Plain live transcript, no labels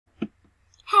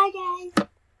Hi guys,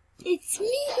 it's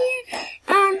me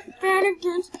here,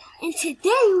 Vanderbilt, and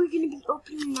today we're going to be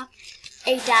opening up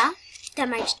a doll that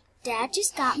my dad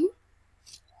just got me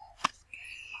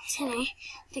today,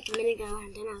 like a minute ago,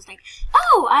 and then I was like,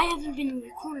 oh, I haven't been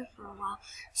recording for a while,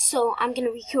 so I'm going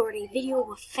to record a video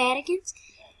with Fatigans,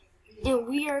 and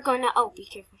we are going to, oh, be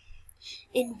careful,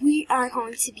 and we are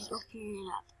going to be opening it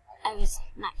up. I was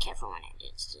not careful when I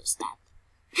did, just that.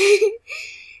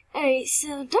 Alright,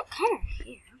 so don't cut her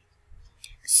here.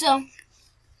 So,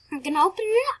 I'm gonna open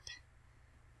it up.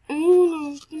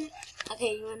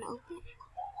 Okay, you wanna open it?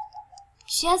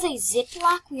 She has a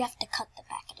Ziploc. We have to cut the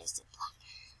back of the Ziploc.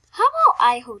 How about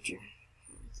I hold your hand?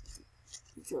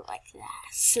 Do it like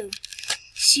that. So,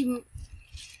 she won't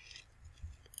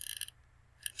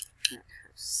hurt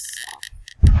herself.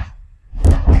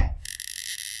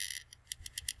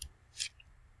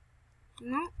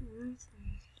 No,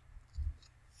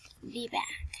 be back.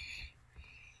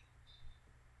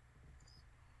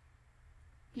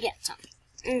 Get some.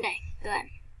 Okay, good.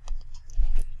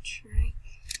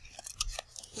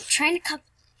 We're trying to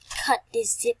cut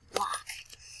this Ziploc.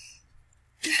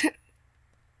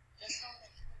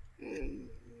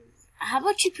 How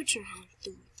about you put your hand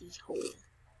through the hole?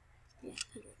 Yeah,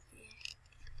 put it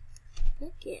there.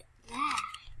 Look at that.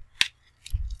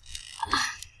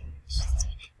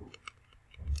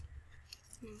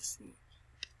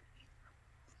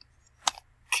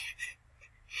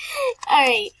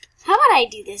 Alright, how about I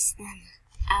do this then?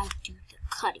 I'll do the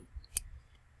cutting.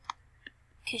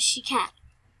 Because she can't.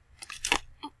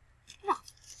 Oh, no.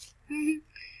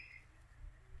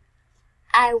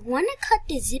 I want to cut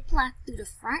the Ziploc through the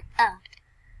front up,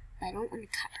 but I don't want to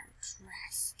cut her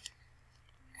dress.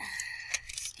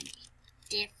 It's going to be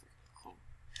difficult.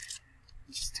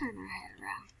 Just turn her head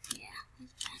around. Yeah,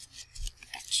 like that.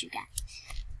 Got you, got it.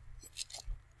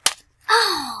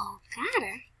 Oh, got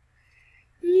her.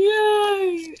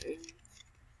 Yay!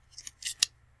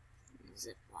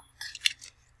 Ziploc.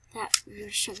 That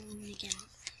you're showing me again.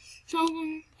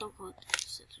 Don't go with that.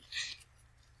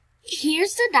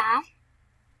 Here's the doll.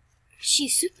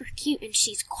 She's super cute and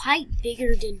she's quite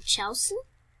bigger than Chelsea.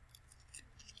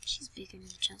 She's bigger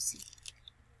than Chelsea.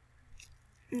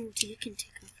 And you can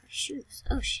take off her shoes.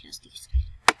 Oh, she has these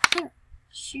her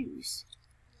shoes.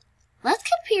 Let's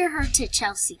compare her to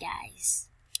Chelsea, guys.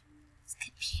 Let's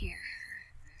compare her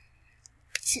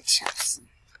to Chelsea.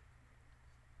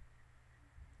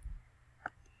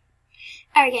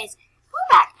 Alright guys, we're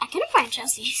back. I couldn't find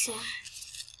Chelsea, so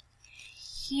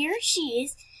here she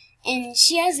is, and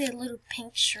she has a little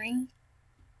pink string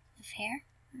of hair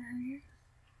around here.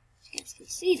 You guys can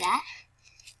see that.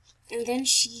 And then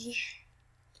shoes.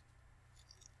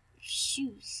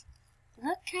 They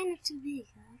look kind of too big.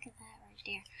 Look at that right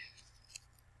there.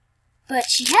 But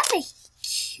she has a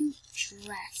cute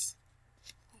dress.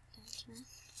 Like that dress.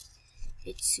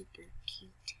 It's super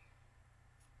cute.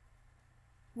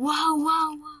 Wow,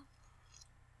 wow, wow.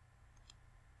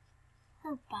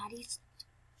 Her body's,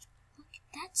 look,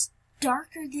 that's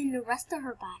darker than the rest of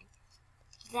her body.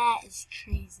 That is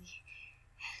crazy.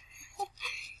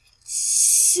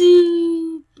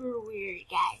 Super weird,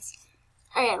 guys.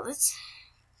 Alright,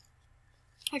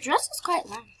 her dress is quite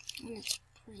long. And it's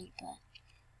pretty, but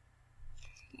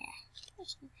yeah.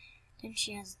 Then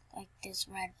she has like this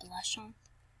red blush on.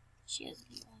 She has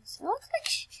these eyes. It looks like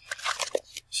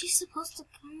she's supposed to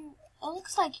come. It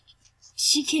looks like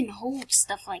she can hold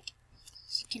stuff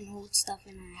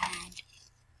in her hand.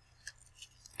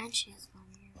 And she has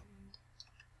one here. And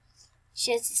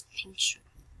she has this pink shirt.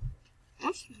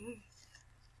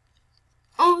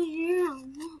 Oh yeah,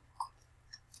 look.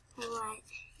 Alright.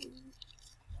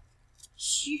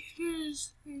 She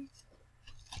has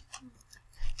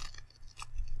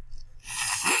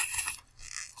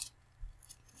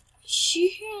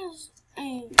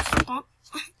a spot.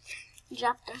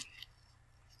 Dropped her.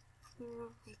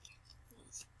 Like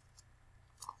this.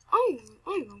 I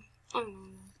know.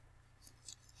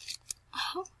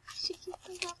 Oh, she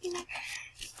keeps dropping her.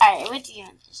 Alright, what do you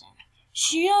understand?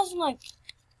 She has like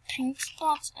pink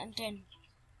spots and then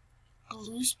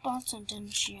blue spots and then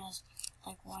she has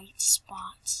like white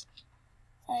spots.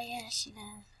 Oh yeah, she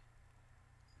does.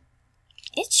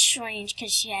 It's strange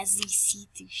because she has these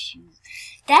see-through shoes.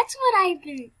 That's what I've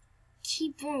been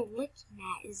keep on looking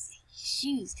at is these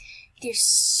shoes. They're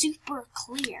super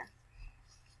clear.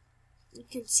 You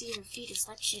can see her feet. It's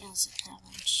like she doesn't have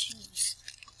on shoes.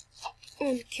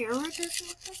 And camera doesn't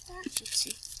look like that. Let's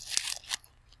see.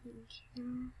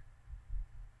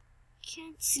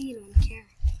 Can't see it on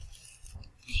camera.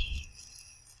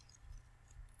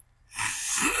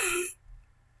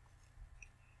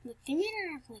 Look, they made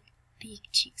her have like big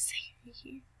cheeks right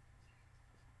here.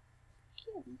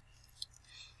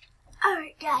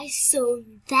 Alright guys, so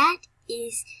that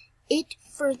is it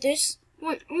for this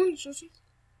one.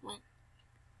 What?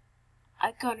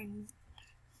 I got a new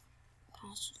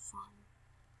pacifier.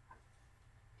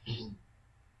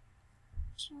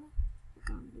 So I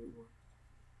got a new one.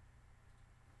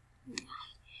 Yeah,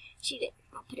 she did.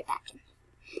 I'll put it back in.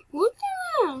 What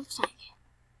the looks like?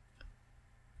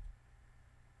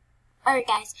 Alright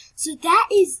guys, so that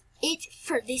is it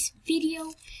for this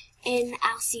video, and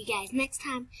I'll see you guys next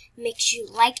time. Make sure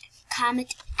you like,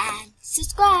 comment, and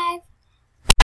subscribe.